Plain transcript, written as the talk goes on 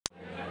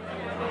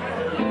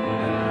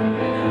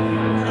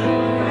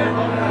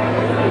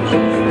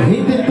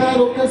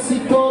intentado casi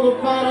todo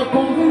para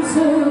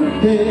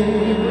convencerte.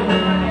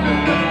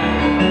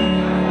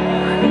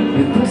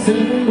 Mientras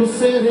el mundo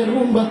se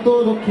derrumba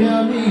todo lo que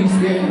a mis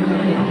pies.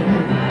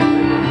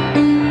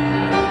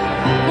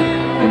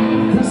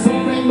 Mientras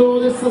aprendo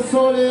de esa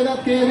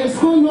soledad que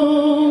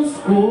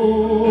desconozco,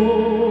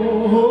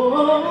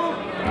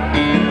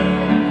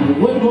 me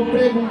vuelvo a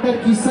preguntar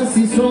quizás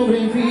si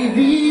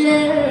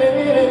sobreviviré.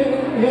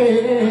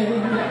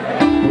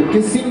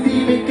 Porque sin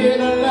ti me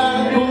queda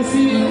la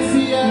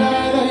conciencia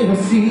helada y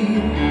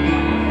vacía.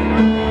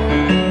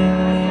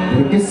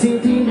 Porque sin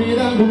ti me he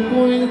dado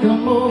cuenta,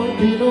 amor,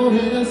 que no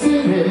era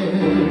ser.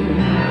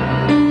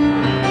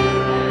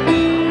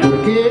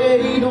 Porque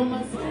he ido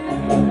más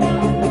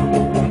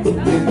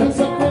mientras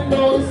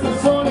aprendo esta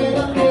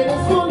soledad que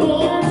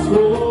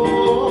desconozco.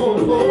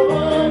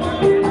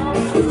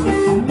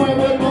 Me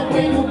vuelvo a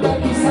preguntar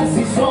quizás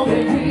si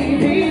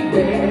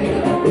sobreviviré.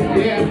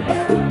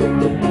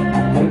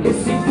 Porque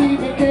sin ti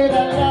me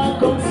queda la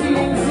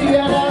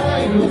conciencia helada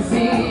y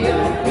vacía.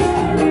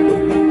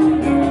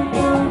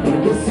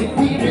 Porque sin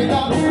ti me he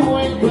dado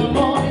cuenta,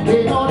 amor, que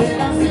no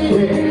era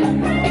ser.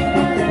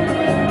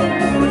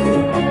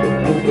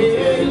 Porque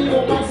he ido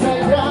más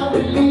allá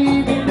del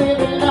límite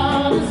de la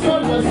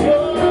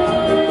desolación.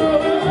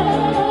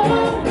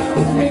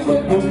 Mi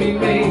cuerpo, mi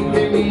mente,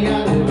 mi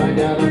alma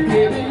ya no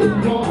tienen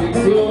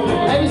conexión.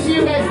 Let me see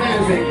you guys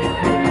dancing.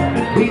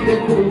 Y te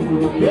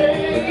juro que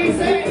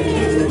hice,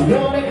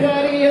 no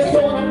dejaría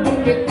todo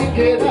porque te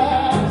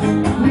quedas.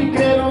 Ni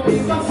creo mi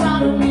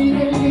pasado, mi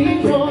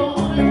delito.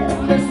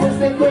 Después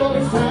de todo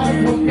estás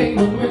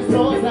rompiendo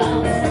nuestros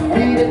lados y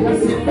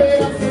dejas en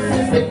pedazos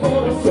este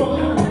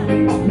corazón.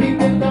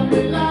 Intentando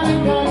la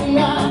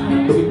lejanía,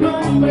 tu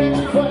nombre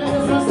me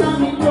fuerzas hasta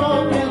mi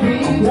propia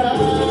vida.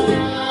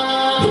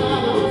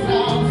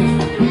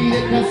 Y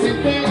dejas en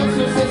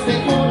pedazos este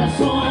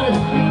corazón.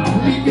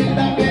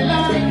 Intentando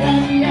la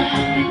lejanía,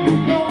 tu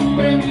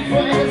nombre me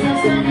fuerzas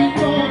hasta mi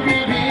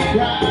propia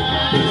vida.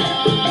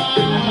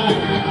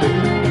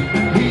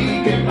 ¿Y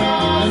qué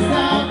más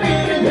da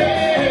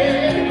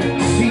perder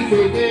si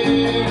te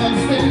llevas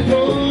del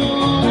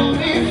todo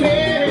mi fe?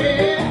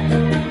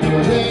 No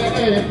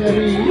debes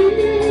reír.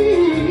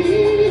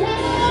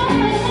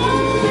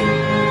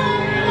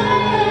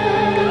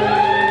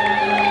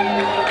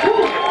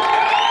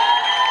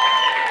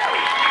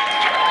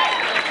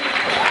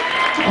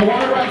 I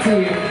want to run to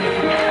you.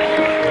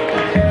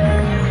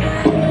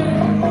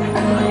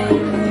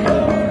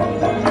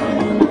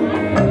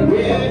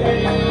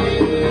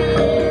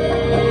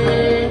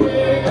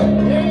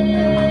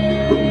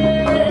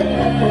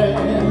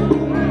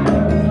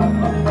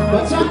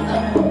 Bachata.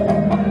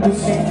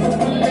 Necesito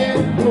tu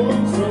lento,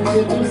 son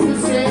cientos de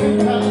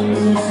cerca.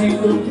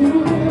 Necesito tu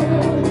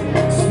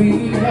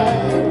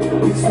respirar.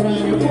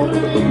 Extraño por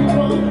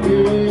dentro que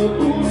veo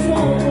tus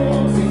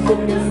ojos. Siento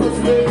que estás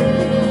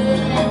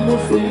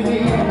lejos de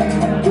mí.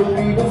 Yo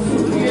vivo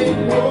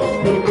sufriendo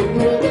porque tú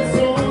eres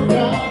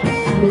otra.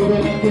 No de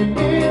la que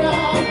me da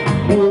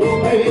por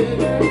ver.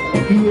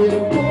 Quiero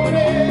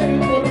correr,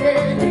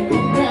 correr y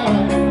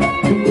tocar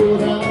tu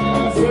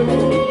corazón.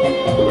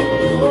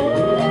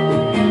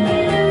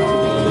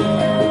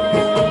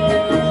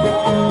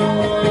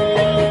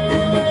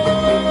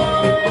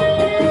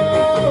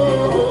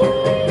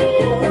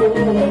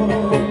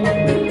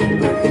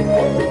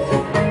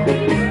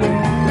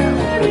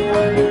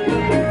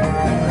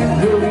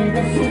 Yo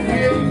vivo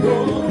sufriendo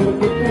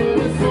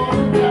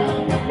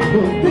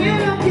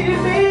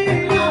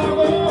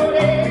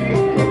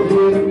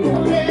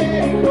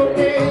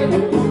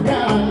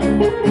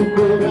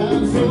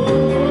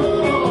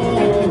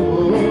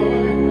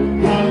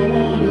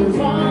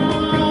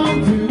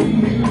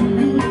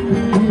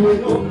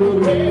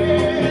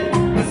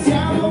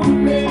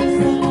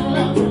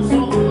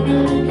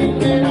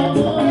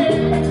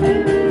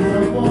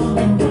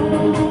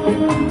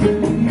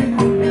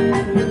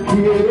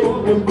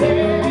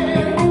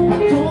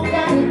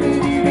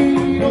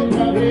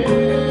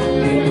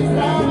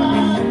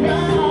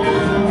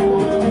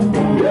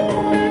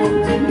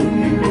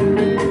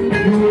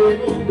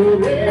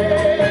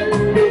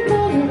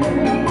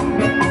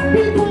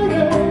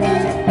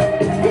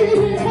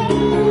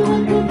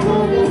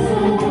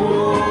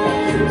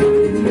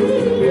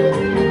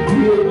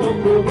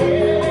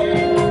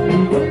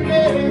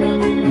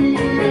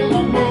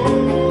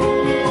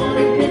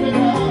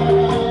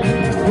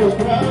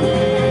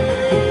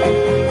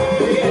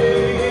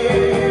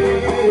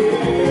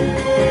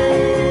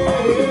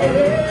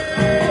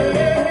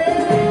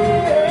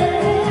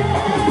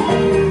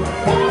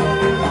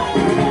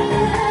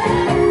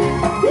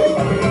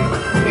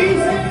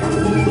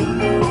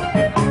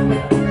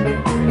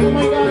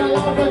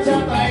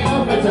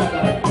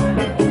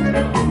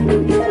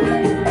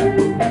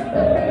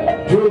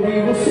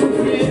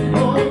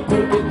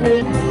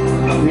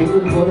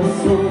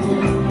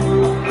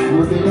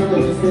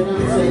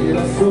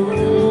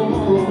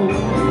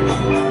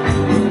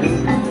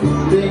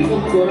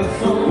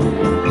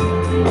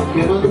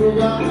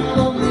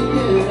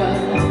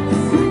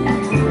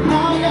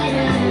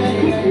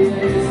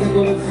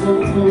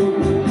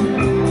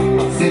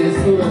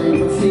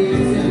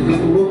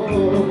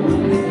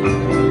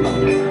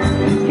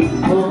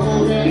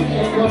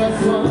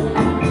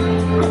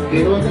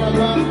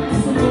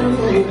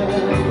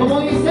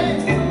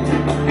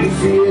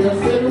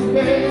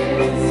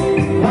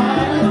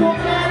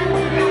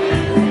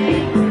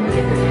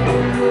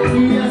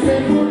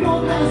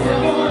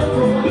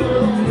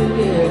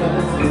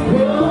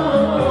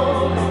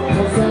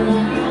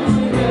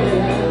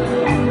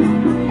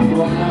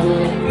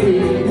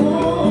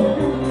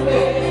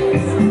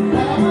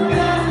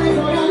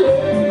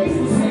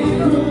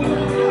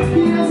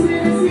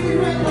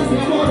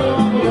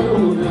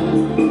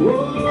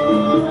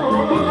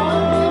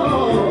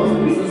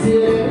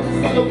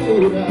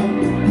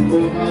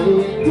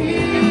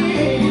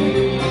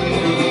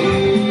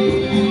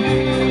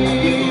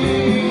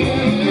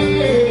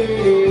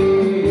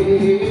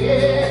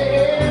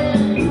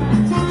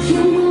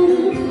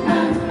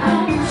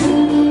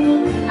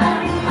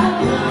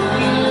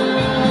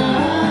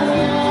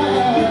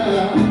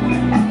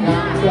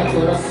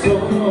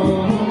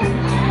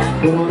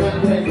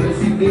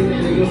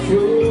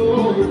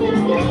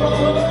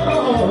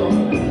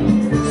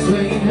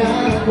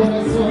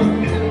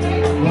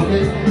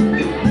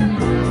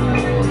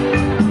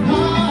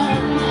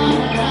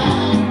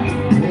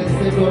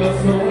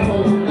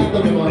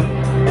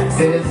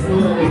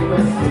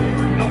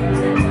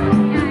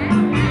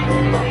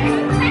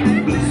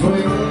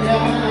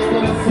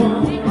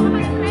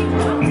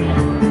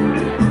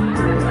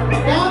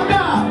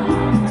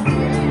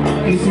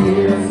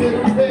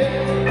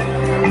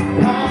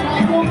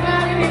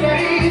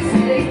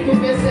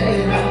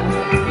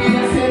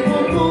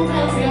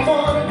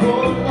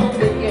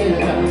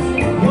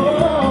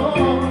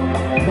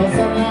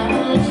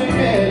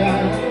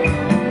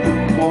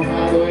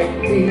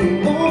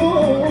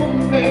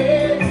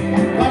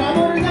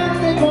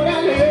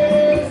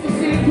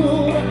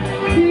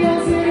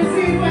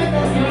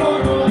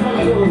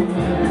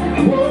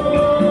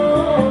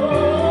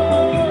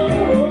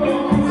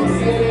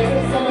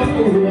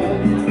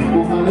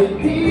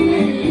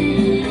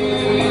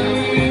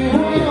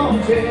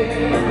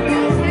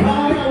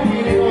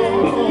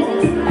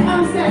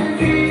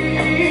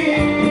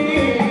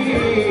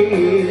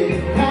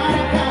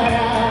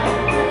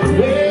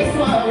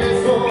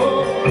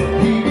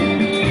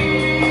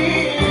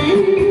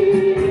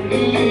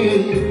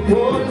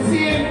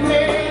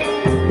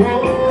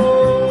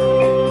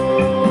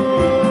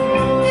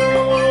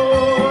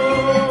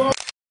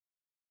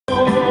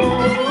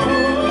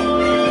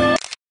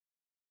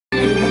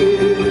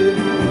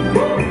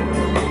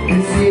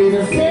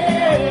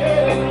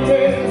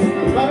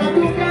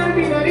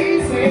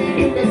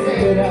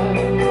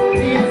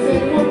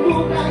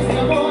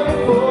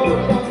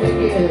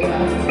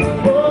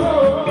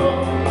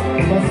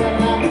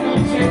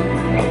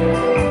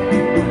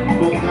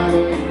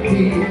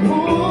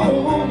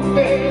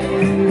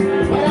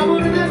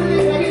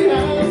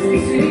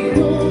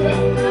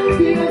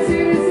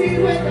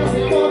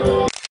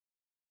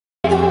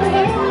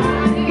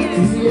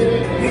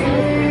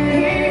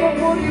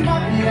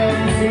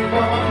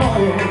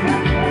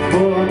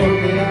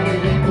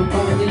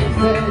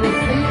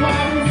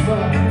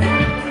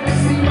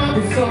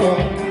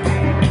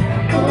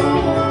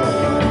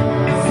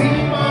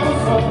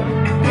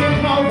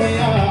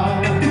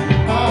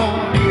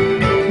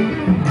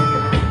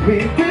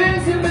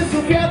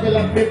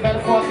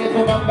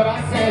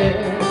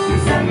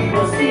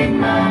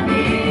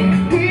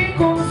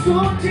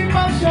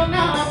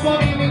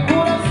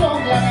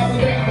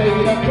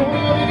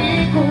mio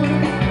ridicolo,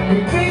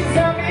 il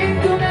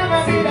pensamento da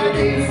una vita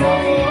di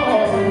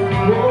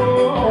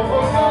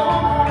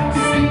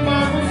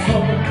stimavo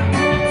solo,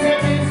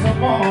 se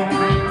mi amore,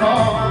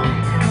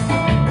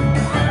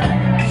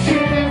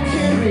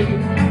 scendere,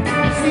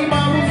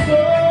 stimavo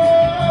solo.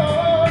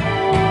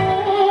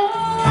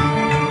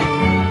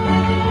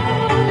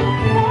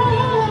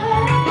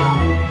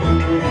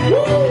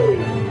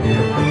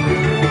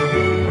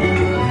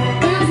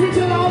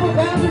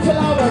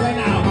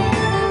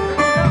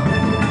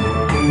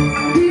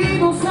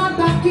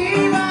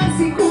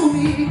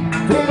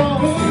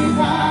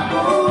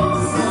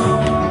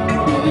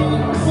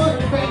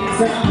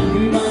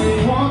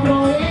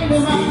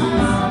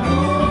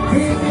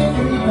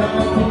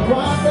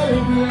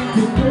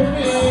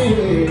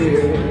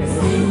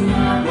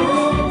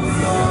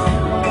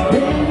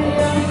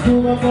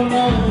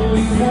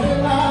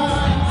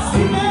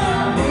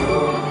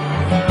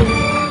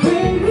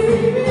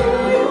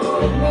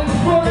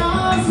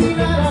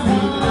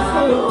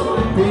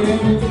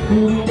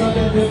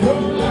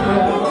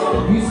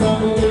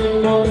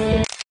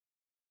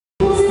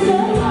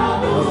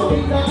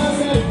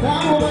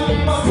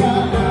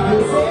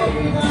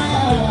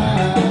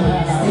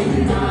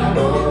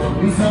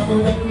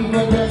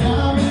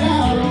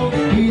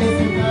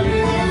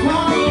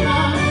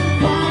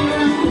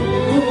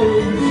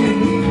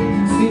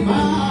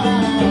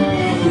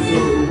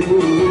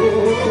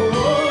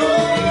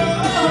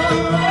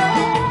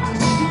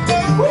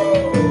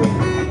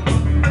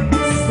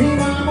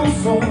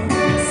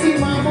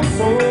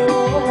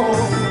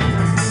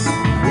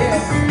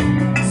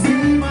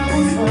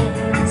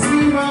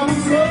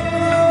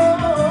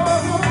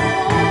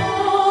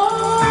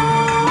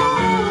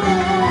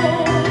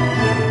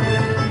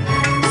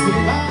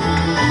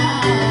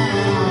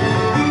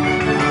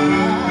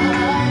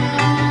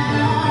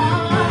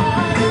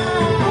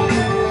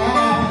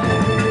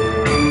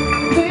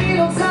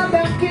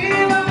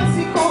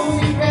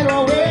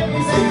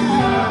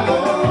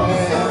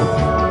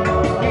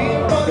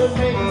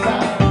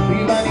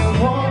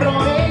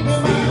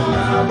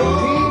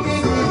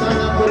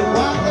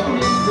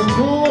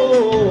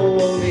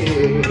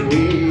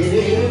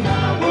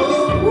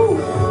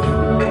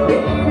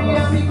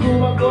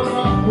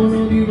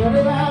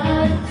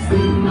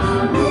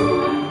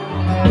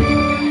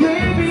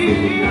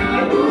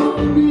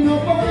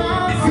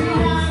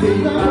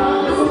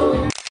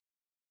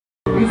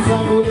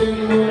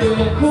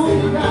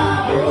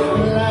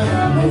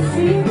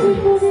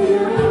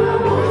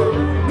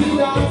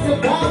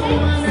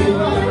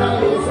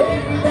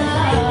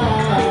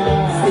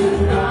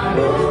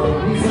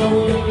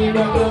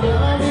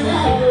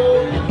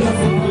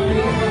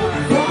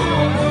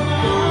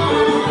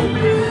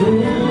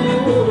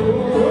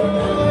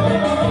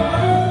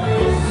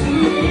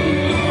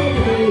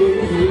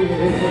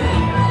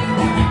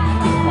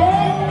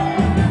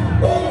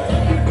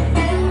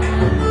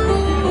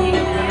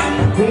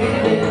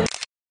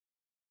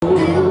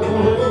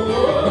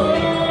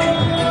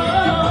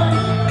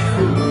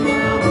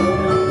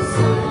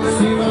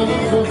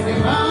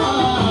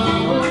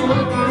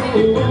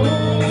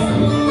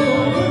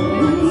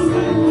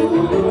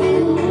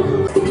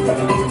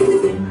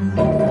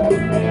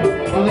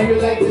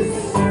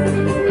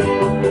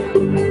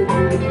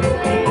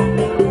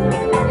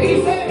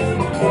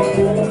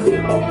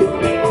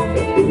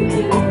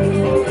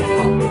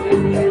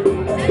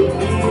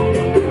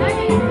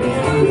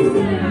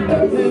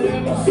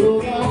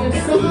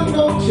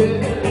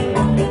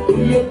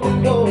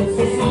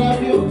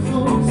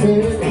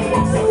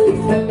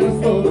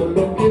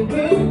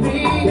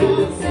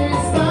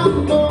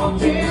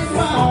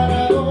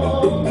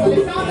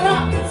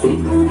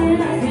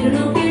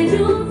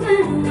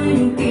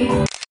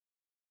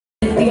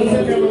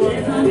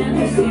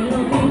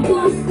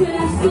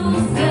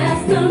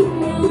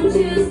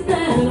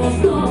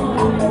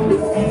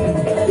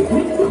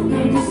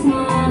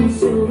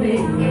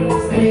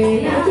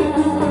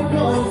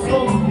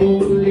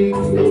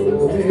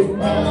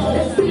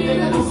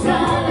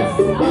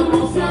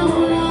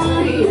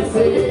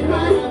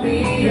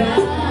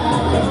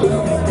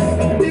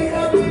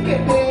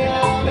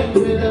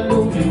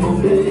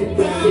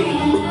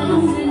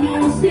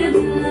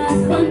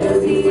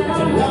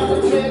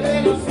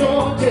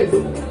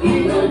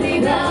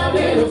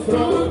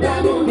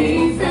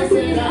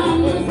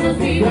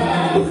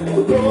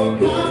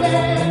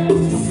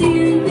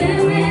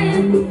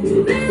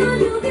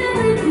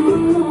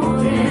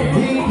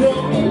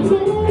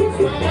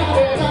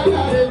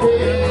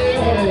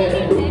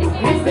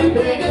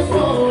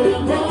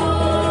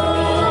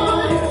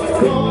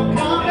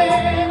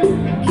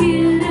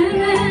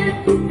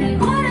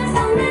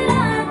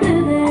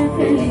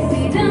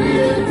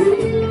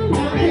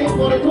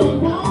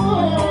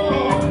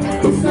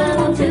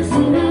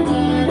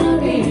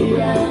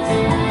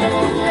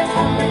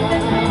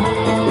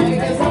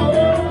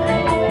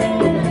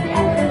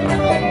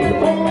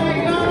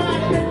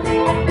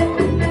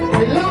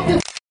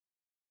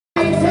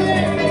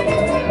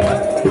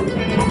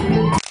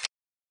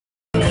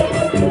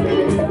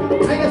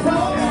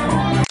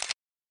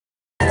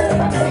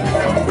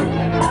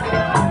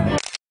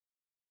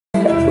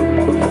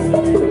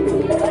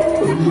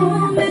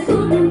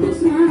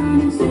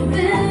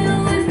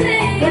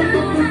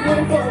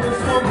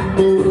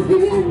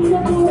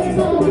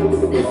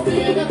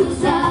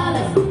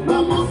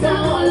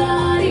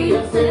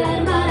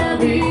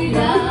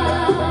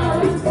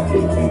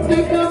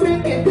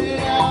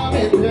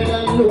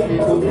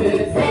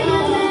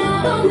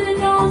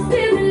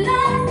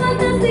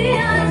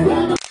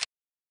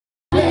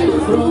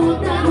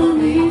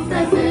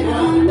 protagonistas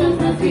serán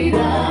nuestras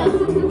vidas.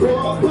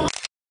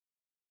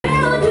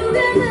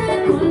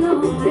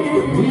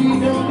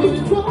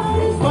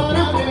 Millones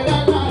para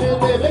regalarte.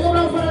 Venga, un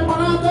aplauso para el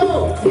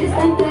barato.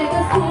 Esta entrega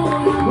es con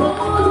amor,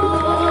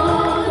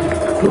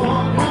 con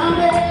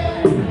amor.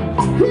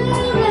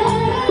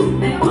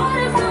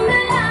 Mejores son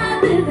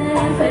delante de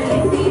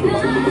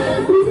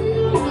felicidad.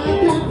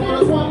 Por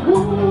tu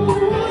amor,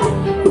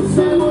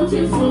 esa noche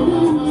es una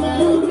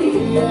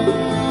melodía.